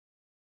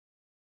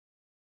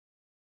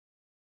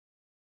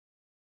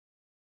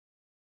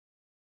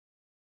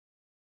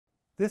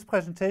This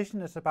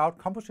presentation is about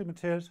composite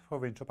materials for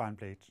wind turbine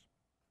blades.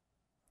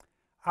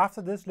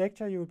 After this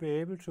lecture, you will be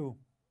able to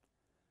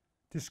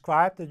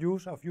describe the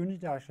use of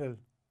uniaxial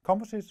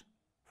composites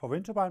for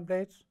wind turbine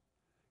blades,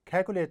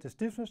 calculate the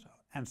stiffness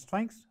and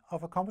strength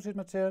of a composite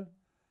material,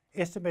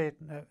 estimate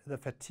the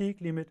fatigue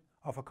limit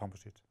of a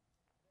composite.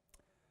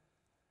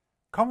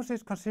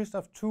 Composites consist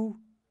of two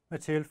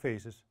material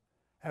phases,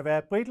 a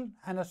very brittle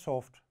and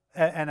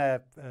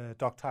a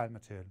ductile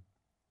material.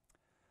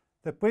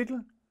 The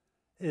brittle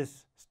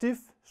is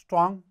stiff,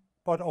 strong,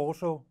 but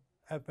also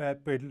a very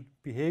brittle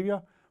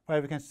behavior,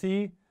 where we can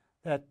see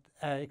that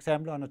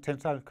example on a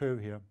tensile curve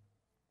here.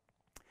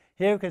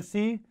 Here you can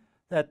see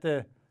that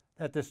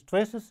the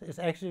stresses is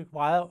actually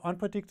rather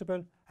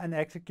unpredictable and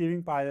actually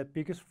given by the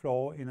biggest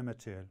flaw in the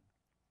material.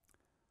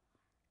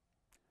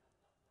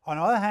 On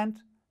the other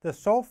hand, the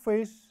soft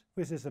phase,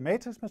 which is a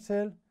matrix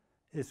material,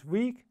 is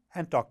weak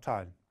and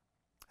ductile,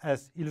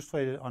 as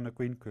illustrated on the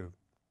green curve.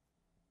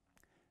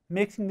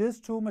 Mixing these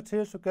two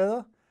materials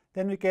together,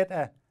 then we get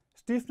a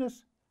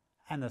stiffness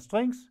and a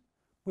strength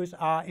which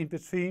are in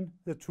between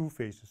the two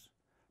phases.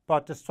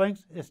 But the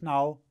strength is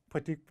now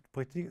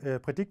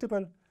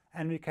predictable,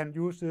 and we can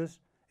use this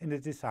in the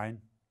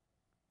design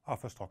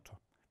of a structure.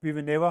 We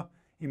will never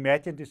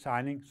imagine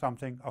designing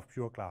something of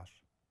pure glass.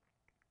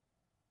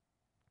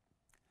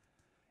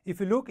 If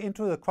you look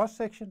into the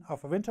cross-section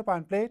of a wind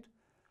turbine blade,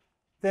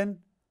 then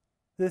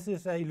this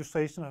is an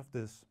illustration of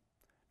this.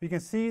 We can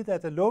see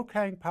that the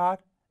load-carrying part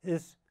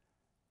is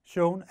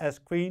shown as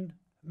green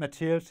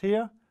materials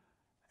here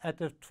at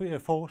the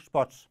 4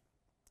 spots.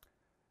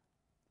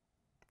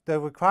 The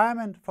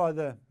requirement for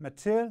the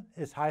material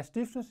is high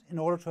stiffness in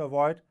order to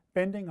avoid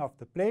bending of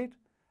the blade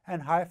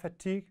and high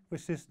fatigue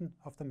resistance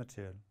of the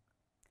material.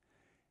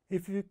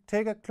 If you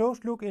take a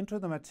close look into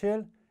the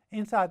material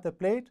inside the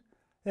blade,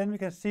 then we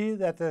can see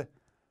that the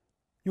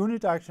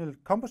unidirectional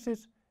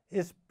composite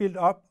is built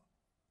up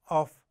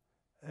of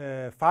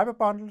fiber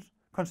bundles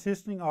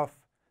consisting of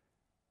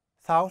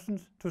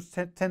thousands to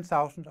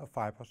 10,000 of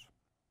fibers.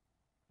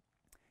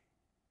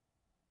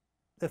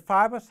 The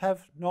fibers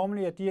have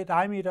normally a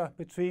diameter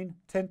between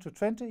 10 to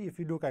 20 if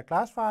you look at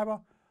glass fiber,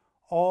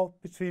 or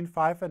between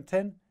 5 and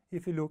 10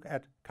 if you look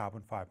at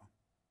carbon fiber.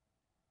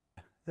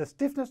 The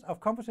stiffness of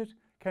composite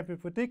can be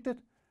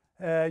predicted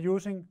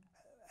using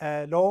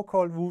a law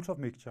called rules of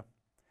mixture.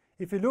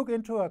 If you look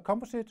into a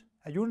composite,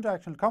 a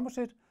unidirectional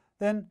composite,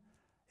 then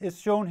it's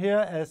shown here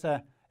as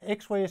an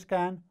X-ray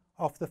scan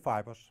of the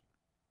fibers.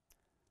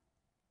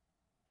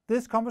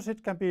 This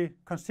composite can be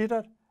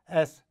considered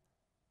as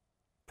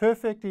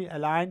perfectly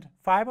aligned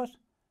fibers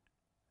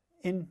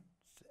in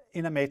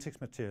a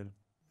matrix material.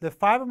 The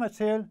fiber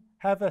material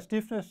have a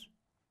stiffness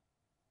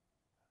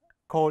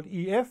called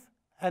EF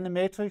and a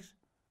matrix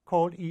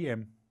called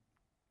EM.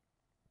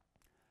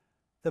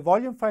 The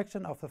volume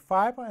fraction of the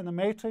fiber and the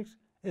matrix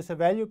is a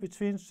value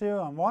between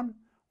 0 and 1,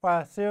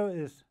 where 0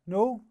 is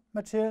no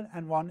material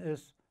and 1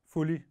 is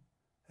fully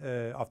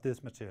of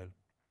this material.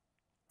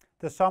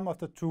 The sum of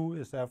the two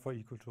is therefore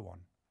equal to 1.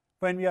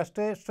 When we are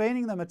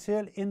straining the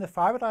material in the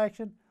fiber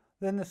direction,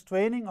 then the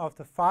straining of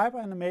the fiber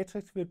and the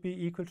matrix will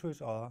be equal to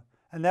each other,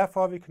 and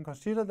therefore we can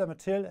consider the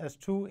material as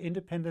two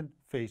independent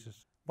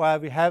phases, where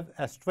we have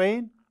a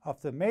strain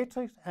of the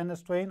matrix and a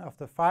strain of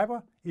the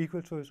fiber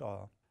equal to each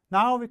other.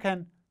 Now we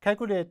can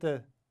calculate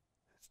the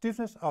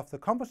stiffness of the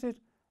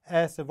composite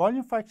as the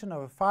volume fraction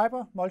of a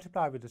fiber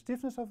multiplied with the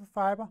stiffness of the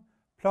fiber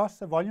plus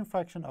the volume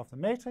fraction of the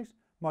matrix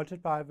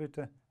multiplied with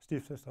the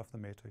stiffness of the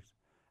matrix.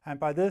 And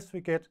by this we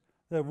get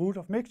the rule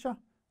of mixture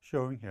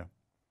showing here.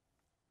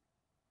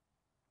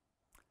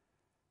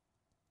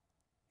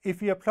 If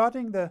we are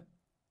plotting the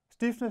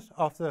stiffness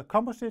of the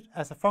composite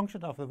as a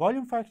function of the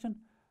volume fraction,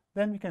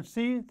 then we can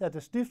see that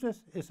the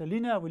stiffness is a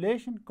linear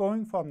relation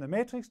going from the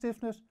matrix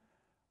stiffness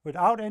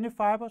without any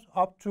fibers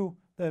up to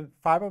the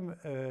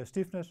fiber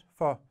stiffness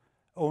for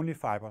only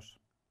fibers.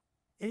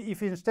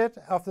 If instead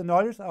of the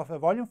knowledge of a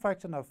volume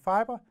fraction of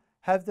fiber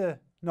have the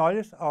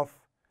knowledge of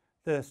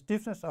the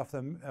stiffness of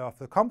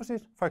the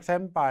composite, for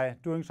example by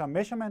doing some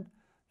measurement,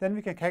 then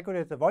we can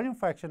calculate the volume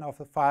fraction of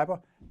the fiber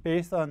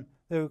based on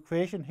the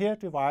equation here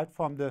derived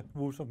from the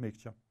rules of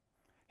mixture.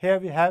 Here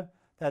we have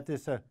that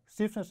is a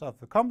stiffness of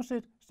the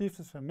composite,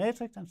 stiffness of the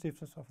matrix, and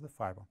stiffness of the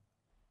fiber.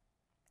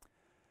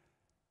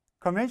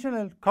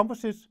 Conventional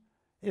composites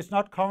is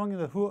not covering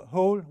the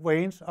whole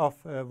range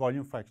of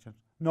volume fractions.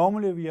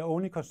 Normally we are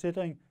only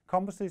considering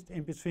composites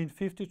in between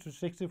 50 to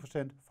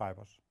 60%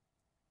 fibers.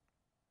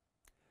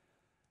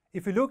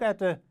 If we look at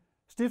the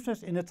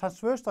stiffness in the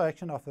transverse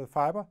direction of the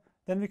fiber,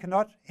 then we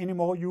cannot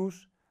anymore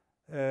use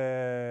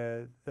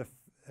that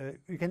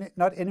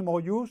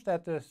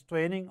the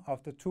straining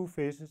of the two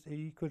phases is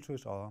equal to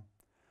each other.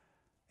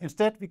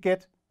 Instead, we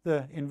get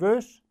the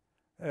inverse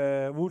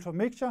rules of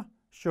mixture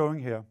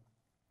showing here.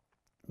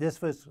 This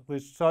will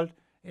result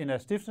in a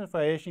stiffness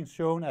variation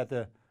shown at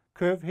the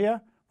curve here,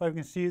 where we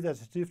can see that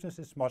the stiffness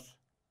is much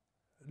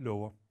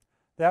lower.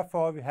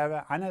 Therefore, we have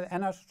an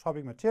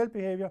anisotropic material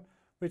behavior,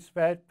 which is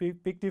very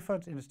big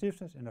difference in the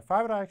stiffness in the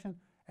fiber direction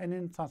and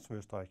in the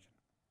transverse direction.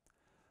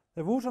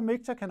 The rules of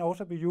mixture can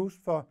also be used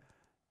for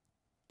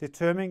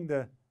determining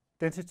the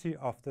density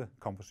of the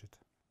composite.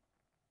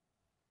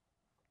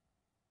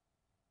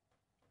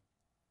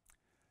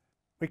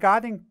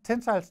 Regarding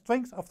tensile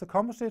strength of the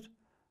composite,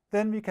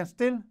 then we can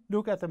still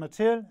look at the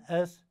material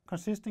as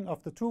consisting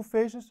of the two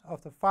phases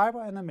of the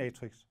fiber and the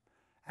matrix.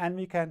 And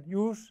we can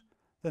use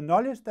the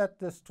knowledge that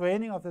the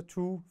straining of the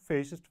two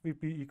phases will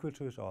be equal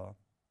to each other.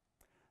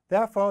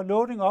 Therefore,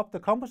 loading up the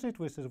composite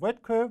with the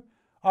wet curve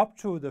up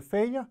to the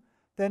failure,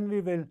 then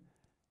we will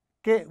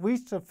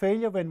reach the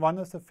failure when one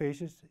of the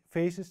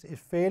phases is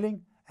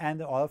failing and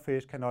the other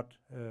phase cannot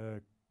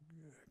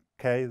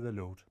carry the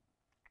load.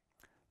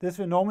 This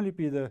will normally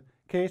be the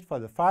case for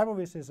the fiber,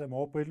 which is a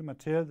more brittle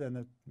material than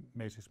the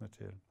matrix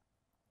material.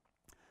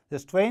 The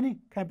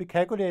straining can be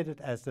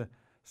calculated as the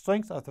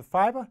strength of the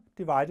fiber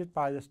divided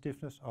by the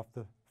stiffness of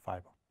the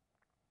fiber.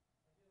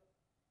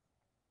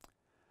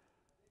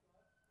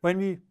 When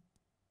we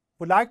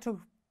would like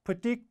to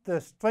predict the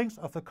strength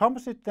of the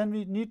composite, then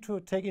we need to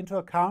take into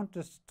account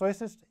the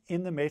stresses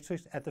in the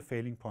matrix at the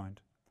failing point.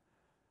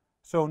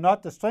 So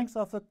not the strength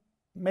of the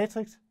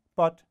matrix,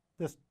 but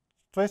the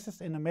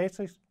stresses in the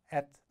matrix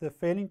at the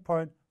failing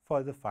point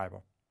for the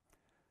fiber,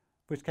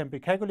 which can be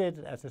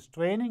calculated as a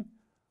straining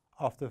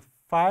of the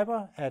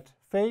fiber at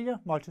failure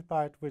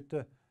multiplied with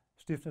the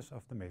stiffness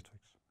of the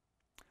matrix.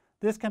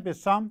 This can be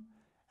summed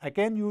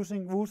again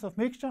using rules of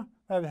mixture,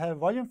 where we have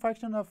volume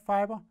fraction of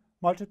fiber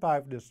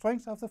multiplied with the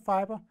strength of the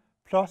fiber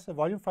plus the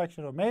volume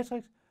fraction of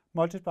matrix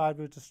multiplied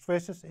with the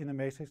stresses in the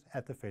matrix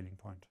at the failing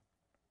point.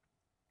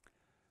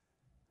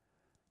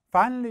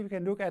 Finally, we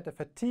can look at the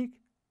fatigue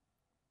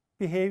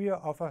behavior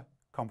of a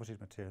composite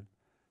material.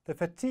 The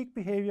fatigue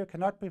behavior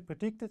cannot be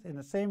predicted in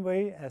the same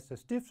way as the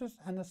stiffness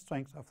and the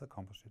strength of the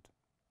composite.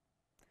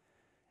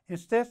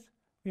 Instead,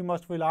 we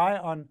must rely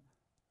on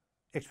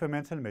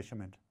experimental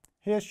measurement.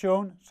 Here is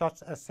shown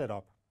such a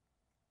setup,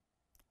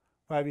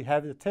 where we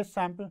have the test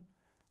sample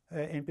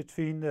in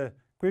between the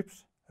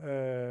grips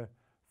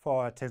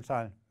for a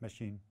tensile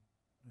machine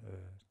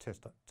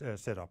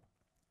setup.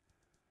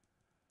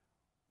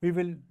 We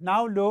will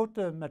now load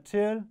the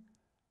material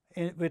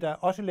with an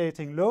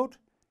oscillating load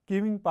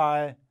given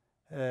by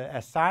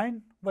a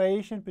sign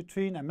variation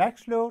between a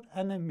max load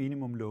and a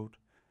minimum load.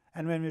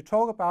 And when we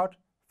talk about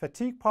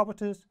fatigue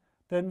properties,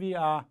 then we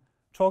are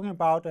talking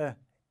about a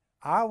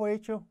R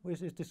ratio,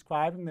 which is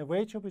describing the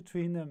ratio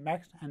between the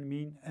max and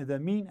mean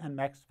and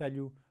max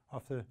value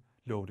of the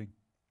loading.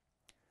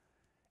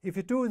 If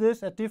you do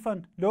this at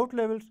different load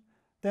levels,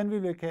 then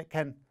we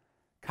can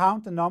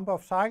count the number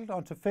of cycles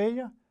until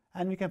failure,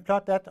 and we can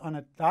plot that on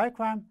a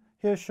diagram.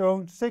 Here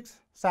shown 6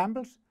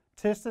 samples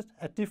tested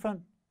at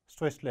different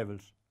stress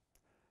levels,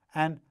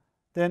 and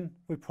then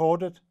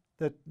reported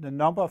the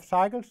number of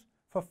cycles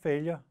for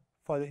failure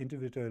for the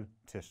individual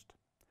test.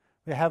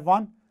 We have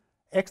one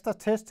extra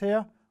test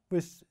here,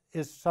 which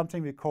is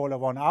something we call a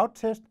one-out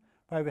test,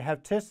 where we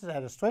have tested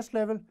at a stress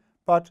level,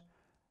 but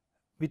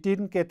we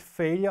didn't get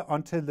failure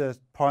until the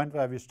point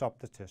where we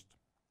stopped the test.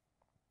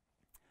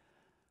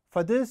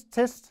 For this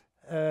test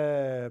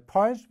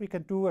points, we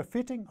can do a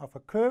fitting of a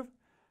curve,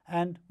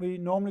 and we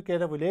normally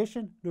get a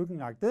relation looking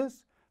like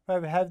this, where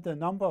we have the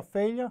number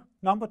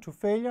to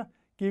failure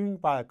given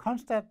by a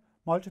constant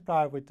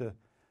multiplied with the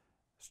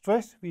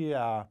stress we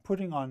are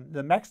putting on,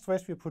 the max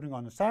stress we are putting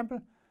on the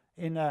sample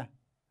in a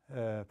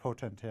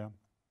potent here,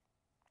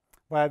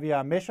 where we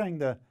are measuring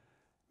the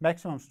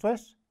maximum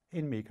stress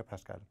in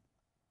megapascal.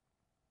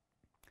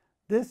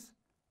 This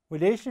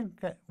relation,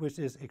 which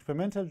is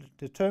experimentally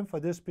determined for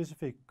this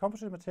specific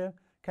composite material,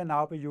 can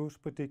now be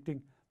used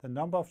predicting the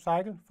number of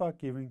cycles for a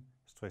given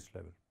stress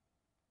level.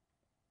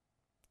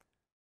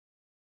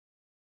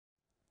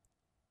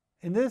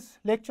 In this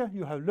lecture,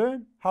 you have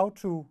learned how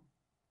to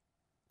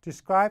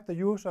describe the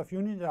use of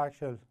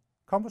uniaxial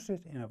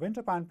composite in a wind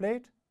turbine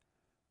blade,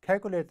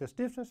 calculate the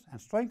stiffness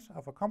and strength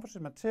of a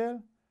composite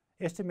material,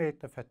 estimate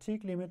the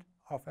fatigue limit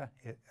of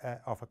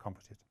a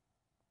composite.